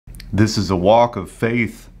This is a walk of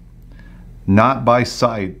faith, not by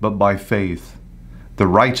sight, but by faith. The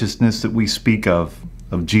righteousness that we speak of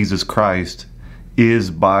Jesus Christ,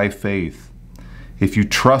 is by faith. If you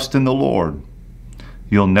trust in the Lord,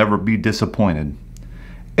 you'll never be disappointed.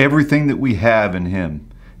 Everything that we have in Him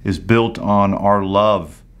is built on our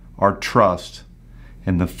love, our trust,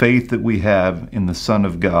 and the faith that we have in the Son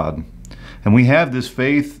of God. And we have this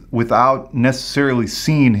faith without necessarily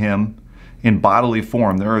seeing Him in bodily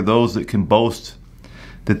form. There are those that can boast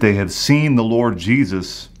that they have seen the Lord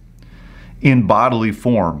Jesus in bodily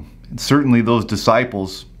form. And certainly those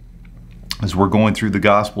disciples, as we're going through the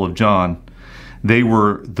Gospel of John, they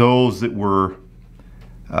were those that were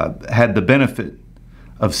had the benefit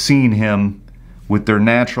of seeing Him with their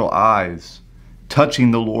natural eyes,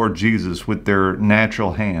 touching the Lord Jesus with their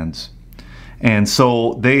natural hands. And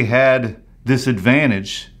so they had this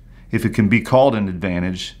advantage, if it can be called an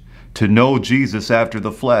advantage, to know Jesus after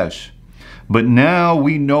the flesh. But now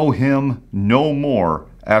we know Him no more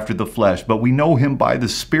after the flesh, but we know Him by the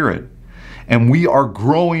Spirit. And we are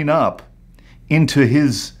growing up into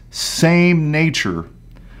His same nature.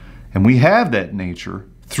 And we have that nature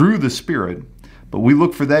through the Spirit, but we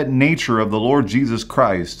look for that nature of the Lord Jesus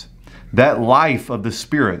Christ, that life of the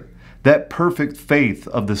Spirit, that perfect faith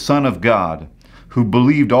of the Son of God, who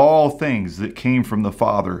believed all things that came from the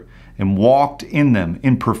Father and walked in them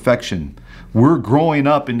in perfection. We're growing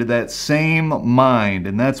up into that same mind,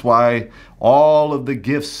 and that's why all of the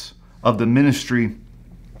gifts of the ministry,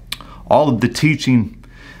 all of the teaching,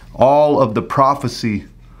 all of the prophecy,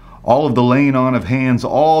 all of the laying on of hands,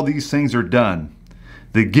 all these things are done.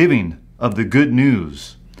 The giving of the good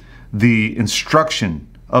news, the instruction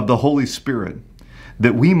of the Holy Spirit,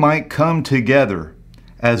 that we might come together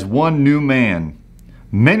as one new man,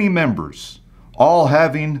 many members, all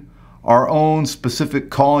having our own specific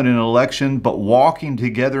calling and election, but walking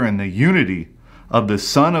together in the unity of the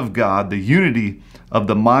Son of God, the unity of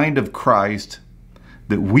the mind of Christ,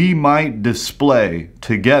 that we might display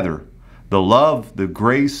together the love, the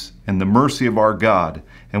grace, and the mercy of our God.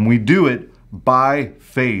 And we do it by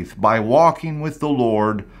faith, by walking with the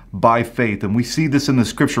Lord by faith. And we see this in the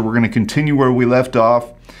scripture. We're going to continue where we left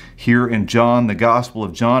off here in John, the Gospel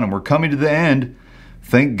of John, and we're coming to the end.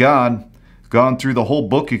 Thank God. Gone through the whole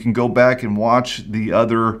book. You can go back and watch the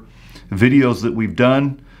other videos that we've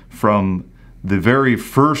done from the very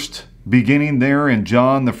first beginning there in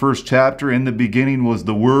John, the first chapter. In the beginning was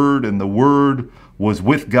the Word, and the Word was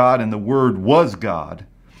with God, and the Word was God.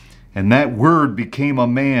 And that Word became a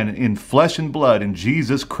man in flesh and blood in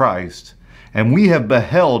Jesus Christ. And we have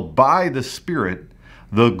beheld by the Spirit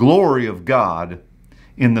the glory of God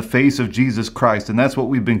in the face of Jesus Christ. And that's what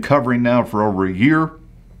we've been covering now for over a year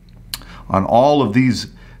on all of these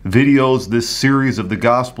videos, this series of the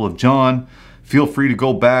Gospel of John. Feel free to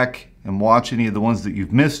go back and watch any of the ones that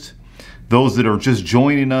you've missed. Those that are just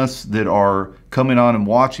joining us, that are coming on and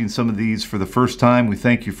watching some of these for the first time, we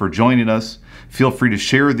thank you for joining us. Feel free to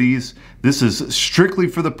share these. This is strictly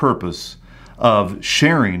for the purpose of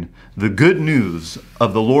sharing the good news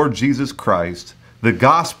of the Lord Jesus Christ, the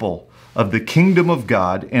gospel of the kingdom of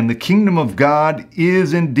God, and the kingdom of God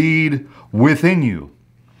is indeed within you.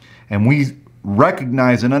 And we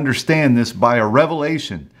recognize and understand this by a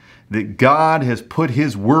revelation that God has put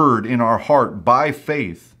His word in our heart by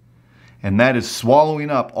faith, and that is swallowing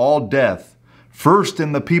up all death, first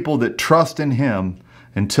in the people that trust in Him,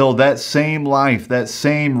 until that same life, that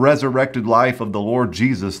same resurrected life of the Lord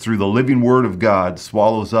Jesus through the living Word of God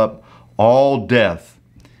swallows up all death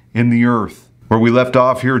in the earth. Where we left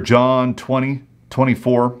off here, John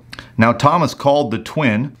 20:24. Now Thomas, called the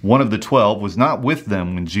twin, one of the 12, was not with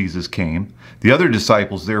them when Jesus came. The other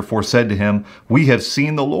disciples therefore said to Him, "We have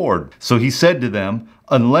seen the Lord." So He said to them,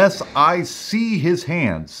 "Unless I see His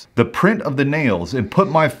hands, the print of the nails, and put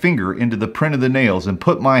my finger into the print of the nails, and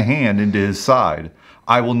put my hand into His side,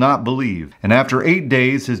 I will not believe." And after 8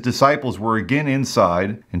 days, His disciples were again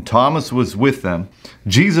inside, and Thomas was with them.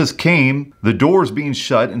 Jesus came, the doors being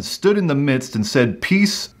shut, and stood in the midst and said,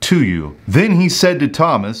 "Peace to you." Then He said to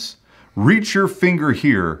Thomas, "Reach your finger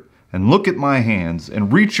here, and look at my hands,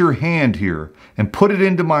 and reach your hand here, and put it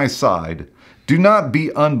into my side. Do not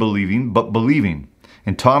be unbelieving, but believing."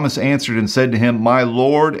 And Thomas answered and said to Him, "My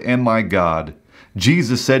Lord and my God."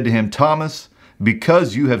 Jesus said to him, "Thomas,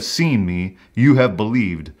 because you have seen me, you have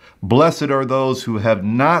believed. Blessed are those who have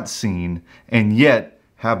not seen and yet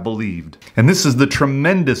have believed." And this is the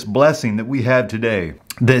tremendous blessing that we have today,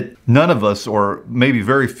 that none of us, or maybe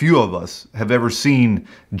very few of us, have ever seen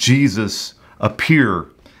Jesus appear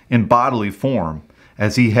in bodily form.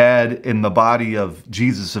 as he had in the body of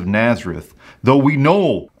Jesus of Nazareth. Though we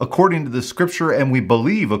know, according to the scripture, and we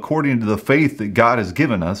believe according to the faith that God has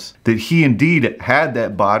given us, that he indeed had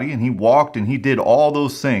that body and he walked and he did all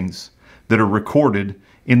those things that are recorded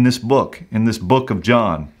in this book of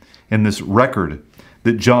John, in this record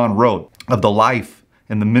that John wrote of the life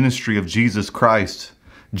and the ministry of Jesus Christ,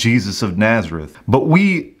 Jesus of Nazareth. But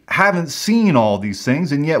we haven't seen all these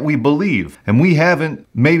things, and yet we believe. And we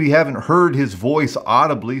maybe haven't heard his voice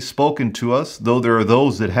audibly spoken to us, though there are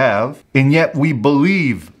those that have, and yet we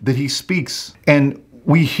believe that he speaks, and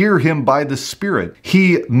we hear him by the Spirit.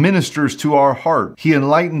 He ministers to our heart. He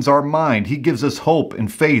enlightens our mind. He gives us hope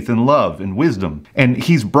and faith and love and wisdom, and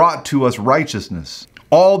he's brought to us righteousness.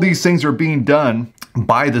 All these things are being done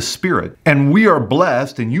by the Spirit. And we are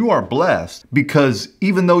blessed, and you are blessed, because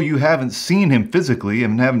even though you haven't seen him physically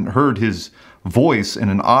and haven't heard his voice in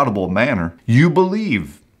an audible manner, you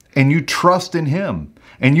believe and you trust in him.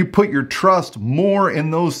 And you put your trust more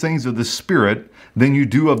in those things of the Spirit than you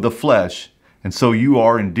do of the flesh. And so you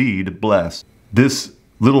are indeed blessed. This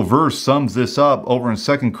little verse sums this up over in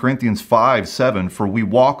 2 Corinthians 5:7, for we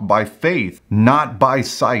walk by faith, not by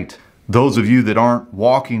sight. Those of you that aren't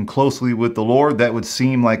walking closely with the Lord, that would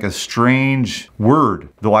seem like a strange word,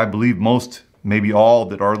 though I believe most, maybe all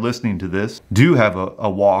that are listening to this, do have a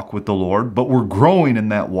walk with the Lord, but we're growing in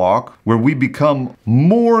that walk where we become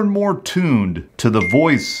more and more tuned to the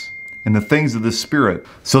voice and the things of the Spirit,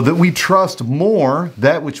 so that we trust more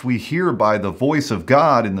that which we hear by the voice of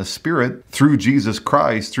God in the Spirit through Jesus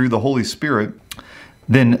Christ, through the Holy Spirit,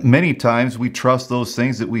 then many times we trust those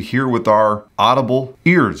things that we hear with our audible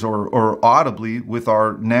ears or audibly with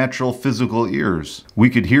our natural physical ears. We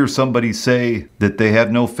could hear somebody say that they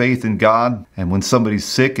have no faith in God, and when somebody's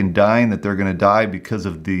sick and dying, that they're going to die because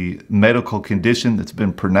of the medical condition that's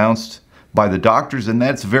been pronounced by the doctors, and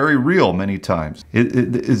that's very real many times. It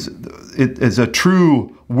is a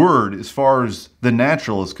true word as far as the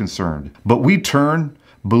natural is concerned. But we turn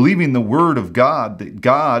believing the word of God, that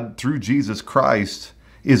God, through Jesus Christ,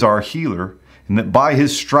 is our healer, and that by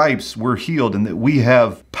his stripes we're healed, and that we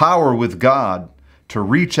have power with God to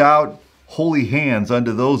reach out holy hands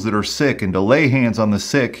unto those that are sick and to lay hands on the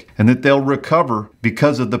sick, and that they'll recover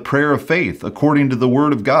because of the prayer of faith according to the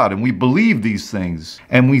word of God. And we believe these things,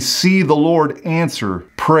 and we see the Lord answer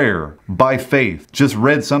prayer by faith. Just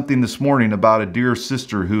read something this morning about a dear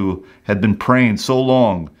sister who had been praying so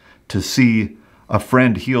long to see a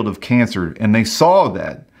friend healed of cancer, and they saw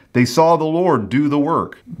that. They saw the Lord do the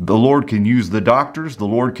work. The Lord can use the doctors, the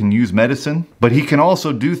Lord can use medicine, but he can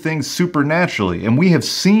also do things supernaturally, and we have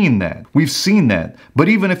seen that. We've seen that. But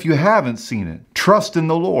even if you haven't seen it, trust in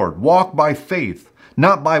the Lord. Walk by faith,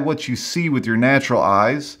 not by what you see with your natural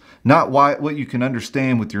eyes, not what you can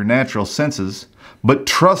understand with your natural senses, but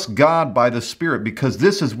trust God by the Spirit, because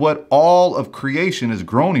this is what all of creation is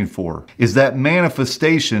groaning for, is that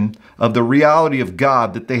manifestation of the reality of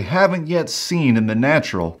God that they haven't yet seen in the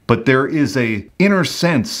natural, but there is an inner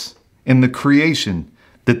sense in the creation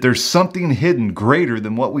that there's something hidden greater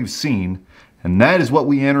than what we've seen, and that is what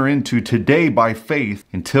we enter into today by faith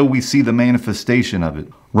until we see the manifestation of it.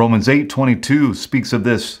 Romans 8:22 speaks of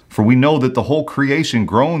this, for we know that the whole creation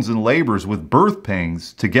groans and labors with birth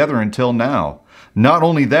pangs together until now. Not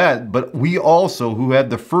only that, but we also who had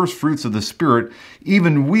the first fruits of the Spirit,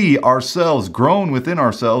 even we ourselves groan within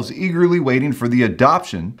ourselves, eagerly waiting for the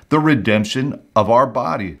adoption, the redemption of our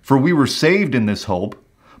body. For we were saved in this hope,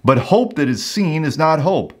 but hope that is seen is not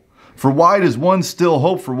hope. For why does one still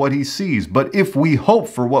hope for what he sees? But if we hope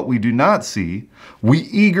for what we do not see, we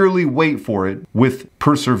eagerly wait for it with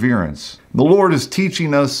perseverance. The Lord is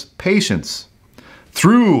teaching us patience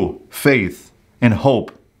through faith and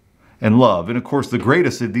hope and love. And of course, the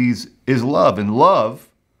greatest of these is love. And love,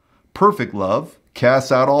 perfect love,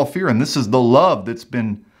 casts out all fear. And this is the love that's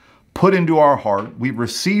been put into our heart. We've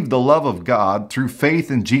received the love of God through faith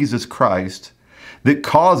in Jesus Christ that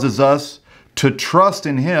causes us to trust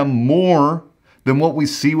in him more than what we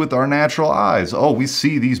see with our natural eyes. Oh, we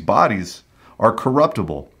see these bodies are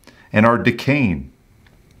corruptible and are decaying.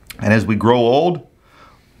 And as we grow old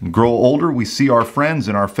and grow older, we see our friends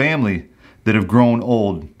and our family that have grown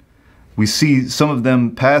old. We see some of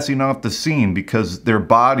them passing off the scene because their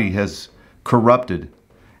body has corrupted.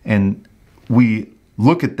 And we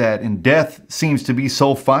look at that, and death seems to be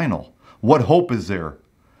so final. What hope is there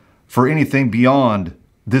for anything beyond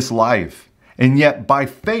this life? And yet by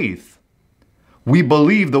faith, we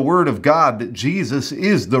believe the word of God that Jesus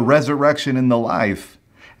is the resurrection and the life,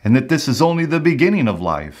 and that this is only the beginning of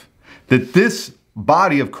life, that this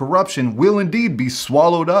body of corruption will indeed be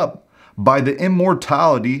swallowed up by the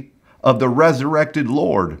immortality of the resurrected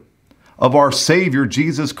Lord. of our Savior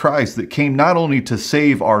Jesus Christ that came not only to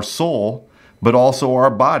save our soul, but also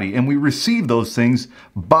our body. And we receive those things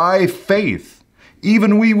by faith.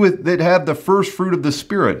 Even we that have the first fruit of the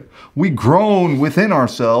Spirit, we groan within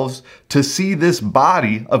ourselves to see this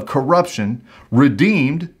body of corruption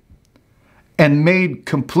redeemed and made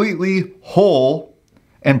completely whole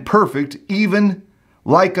and perfect, even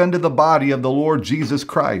like unto the body of the Lord Jesus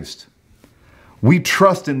Christ. We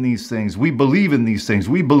trust in these things. We believe in these things.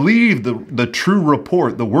 We believe the true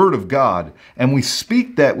report, the Word of God, and we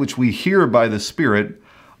speak that which we hear by the Spirit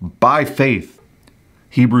by faith.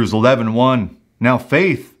 Hebrews 11:1. Now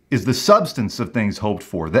faith is the substance of things hoped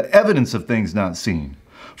for, the evidence of things not seen.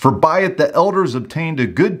 For by it the elders obtained a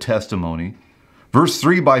good testimony. Verse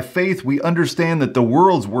 3, by faith we understand that the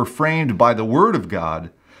worlds were framed by the Word of God,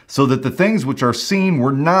 so that the things which are seen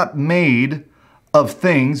were not made of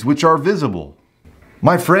things which are visible.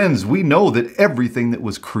 My friends, we know that everything that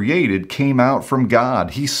was created came out from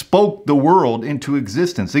God. He spoke the world into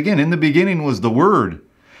existence. Again, in the beginning was the Word,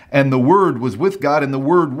 and the Word was with God, and the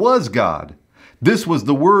Word was God. This was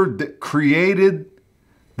the Word that created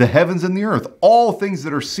the heavens and the earth. All things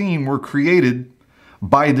that are seen were created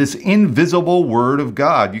by this invisible Word of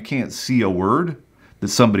God. You can't see a word that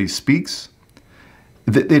somebody speaks.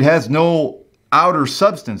 It has no outer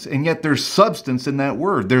substance, and yet there's substance in that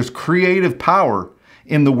word. There's creative power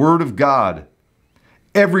in the Word of God.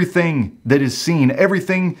 Everything that is seen,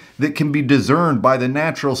 everything that can be discerned by the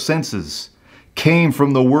natural senses came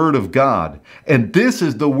from the Word of God. And this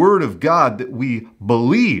is the Word of God that we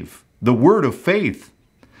believe, the word of faith,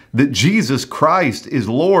 that Jesus Christ is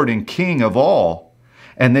Lord and King of all,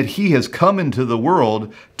 and that He has come into the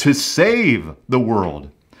world to save the world,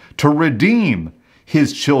 to redeem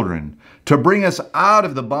His children, to bring us out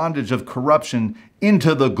of the bondage of corruption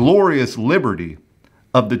into the glorious liberty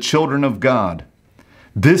of the children of God.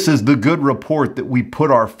 This is the good report that we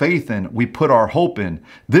put our faith in, we put our hope in.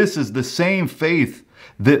 This is the same faith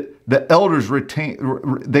that the elders retained.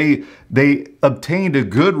 They obtained a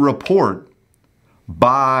good report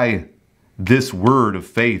by this word of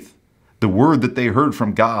faith, the word that they heard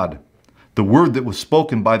from God, the word that was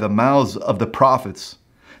spoken by the mouths of the prophets.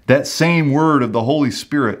 That same word of the Holy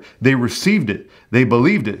Spirit, they received it, they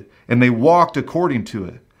believed it, and they walked according to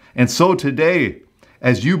it. And so today,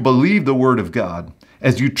 as you believe the Word of God,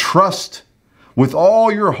 as you trust with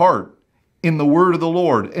all your heart in the Word of the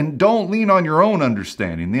Lord, and don't lean on your own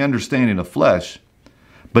understanding, the understanding of flesh,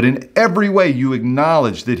 but in every way you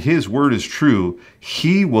acknowledge that His Word is true,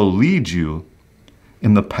 He will lead you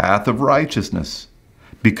in the path of righteousness,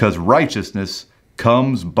 because righteousness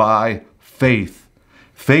comes by faith.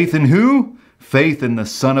 Faith in who? Faith in the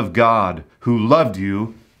Son of God, who loved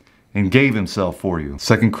you and gave Himself for you.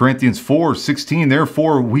 2 Corinthians 4:16,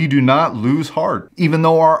 therefore we do not lose heart. Even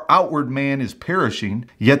though our outward man is perishing,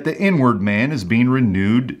 yet the inward man is being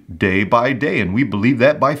renewed day by day. And we believe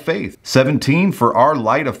that by faith. 17, for our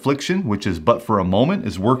light affliction, which is but for a moment,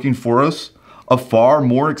 is working for us a far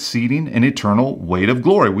more exceeding and eternal weight of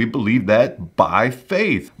glory. We believe that by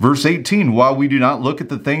faith. Verse 18, while we do not look at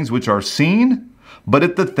the things which are seen, but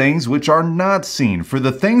at the things which are not seen. For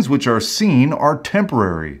the things which are seen are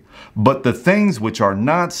temporary, but the things which are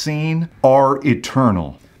not seen are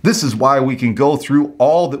eternal. This is why we can go through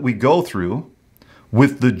all that we go through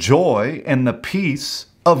with the joy and the peace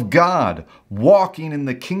of God, walking in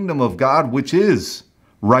the kingdom of God, which is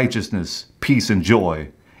righteousness, peace, and joy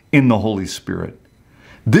in the Holy Spirit.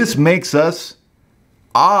 This makes us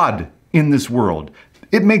odd in this world.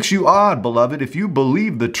 It makes you odd, beloved, if you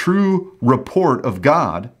believe the true report of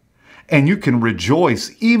God, and you can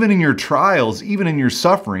rejoice even in your trials, even in your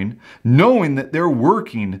suffering, knowing that they're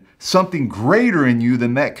working something greater in you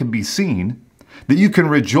than that can be seen, that you can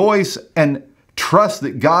rejoice and trust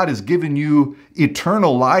that God has given you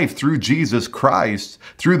eternal life through Jesus Christ,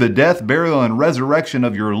 through the death, burial, and resurrection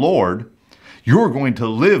of your Lord. You're going to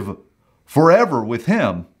live forever with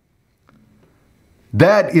Him.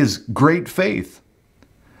 That is great faith.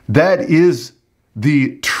 That is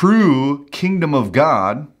the true kingdom of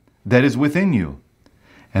God that is within you.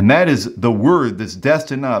 And that is the word that's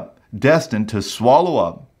destined to swallow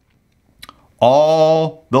up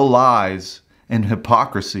all the lies and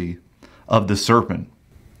hypocrisy of the serpent.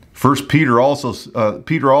 Peter also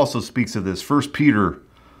speaks of this. 1 Peter,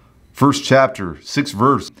 1st chapter, 6th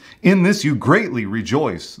verse. In this you greatly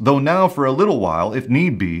rejoice, though now for a little while, if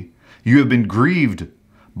need be, you have been grieved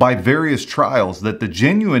by various trials, that the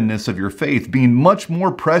genuineness of your faith, being much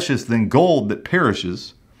more precious than gold that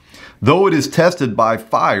perishes, though it is tested by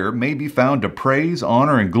fire, may be found to praise,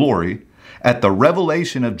 honor, and glory at the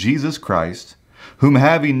revelation of Jesus Christ, whom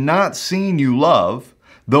having not seen you love,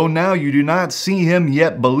 though now you do not see him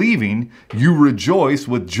yet believing, you rejoice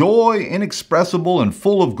with joy inexpressible and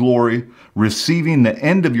full of glory, receiving the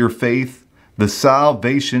end of your faith, the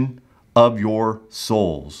salvation of your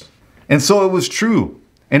souls. And so it was true,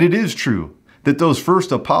 and it is true, that those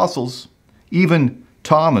first apostles, even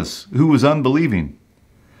Thomas, who was unbelieving,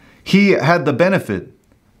 he had the benefit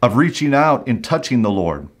of reaching out and touching the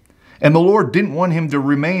Lord. And the Lord didn't want him to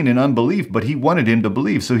remain in unbelief, but he wanted him to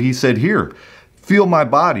believe. So he said, here, feel my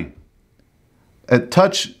body.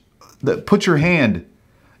 Put your hand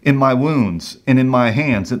in my wounds and in my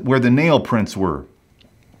hands where the nail prints were.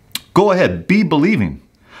 Go ahead, be believing.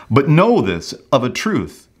 But know this of a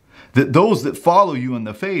truth, that those that follow you in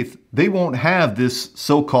the faith, they won't have this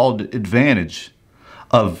so-called advantage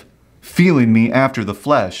of feeling me after the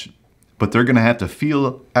flesh, but they're going to have to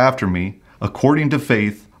feel after me according to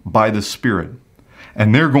faith by the Spirit.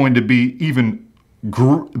 And they're going to be even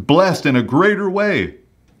blessed in a greater way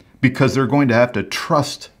because they're going to have to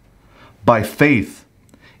trust by faith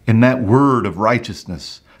in that word of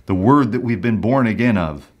righteousness, the word that we've been born again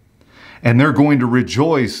of. And they're going to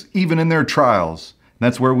rejoice even in their trials. And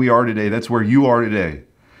that's where we are today. That's where you are today.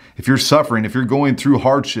 If you're suffering, if you're going through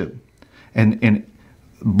hardship, and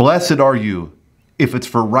blessed are you if it's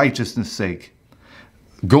for righteousness' sake.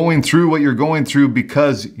 Going through what you're going through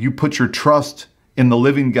because you put your trust in the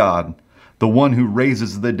living God, the one who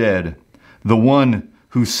raises the dead, the one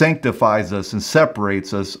who sanctifies us and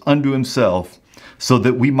separates us unto himself, so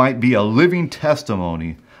that we might be a living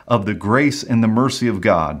testimony of the grace and the mercy of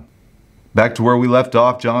God. Back to where we left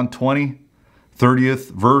off, John 20,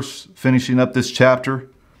 30th verse, finishing up this chapter.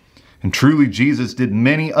 And truly Jesus did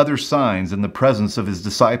many other signs in the presence of his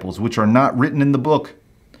disciples, which are not written in the book.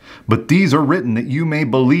 But these are written that you may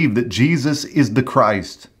believe that Jesus is the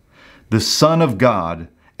Christ, the Son of God,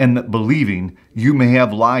 and that believing you may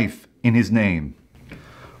have life in his name.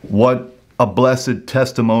 What a blessed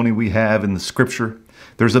testimony we have in the scripture.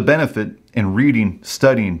 There's a benefit in reading,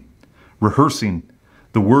 studying, rehearsing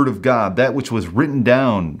the word of God, that which was written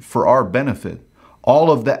down for our benefit.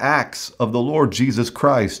 All of the acts of the Lord Jesus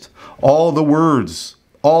Christ, all the words,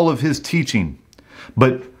 all of his teaching.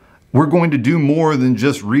 But we're going to do more than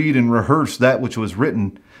just read and rehearse that which was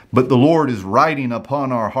written, but the Lord is writing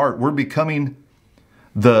upon our heart. We're becoming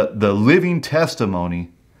the living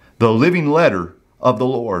testimony, the living letter of the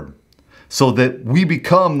Lord, so that we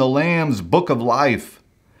become the Lamb's book of life.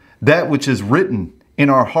 That which is written in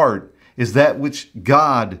our heart is that which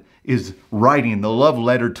God is writing. The love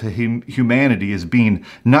letter to humanity is being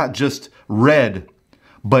not just read,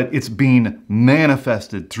 but it's being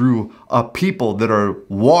manifested through a people that are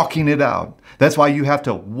walking it out. That's why you have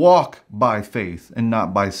to walk by faith and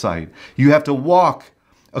not by sight. You have to walk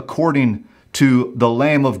according to the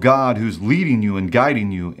Lamb of God who's leading you and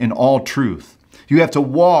guiding you in all truth. You have to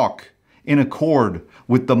walk in accord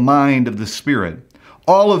with the mind of the Spirit.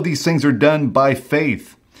 All of these things are done by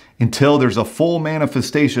faith until there's a full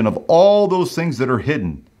manifestation of all those things that are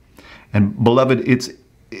hidden. And beloved, it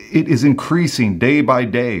is increasing day by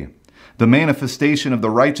day. The manifestation of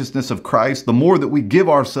the righteousness of Christ, the more that we give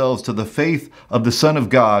ourselves to the faith of the Son of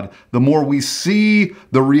God, the more we see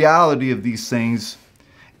the reality of these things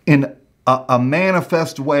in a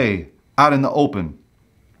manifest way out in the open.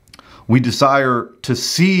 We desire to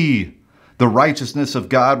see the righteousness of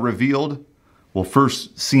God revealed. We'll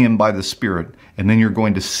first see him by the Spirit, and then you're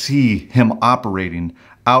going to see him operating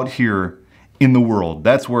out here in the world.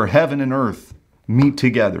 That's where heaven and earth meet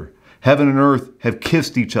together. Heaven and earth have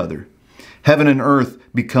kissed each other. Heaven and earth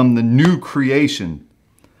become the new creation.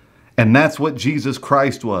 And that's what Jesus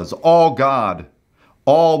Christ was. All God,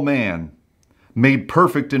 all man, made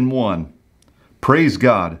perfect in one. Praise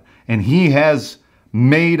God. And he has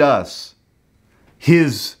made us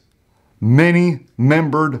his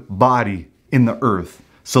many-membered body in the earth,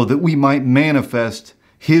 so that we might manifest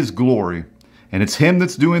his glory. And it's him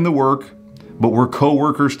that's doing the work, but we're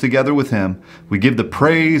co-workers together with him. We give the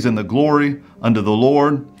praise and the glory unto the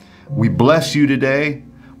Lord. We bless you today.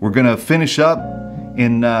 We're going to finish up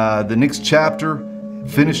in the next chapter,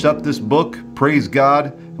 finish up this book, praise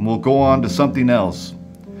God, and we'll go on to something else.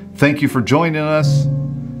 Thank you for joining us.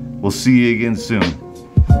 We'll see you again soon.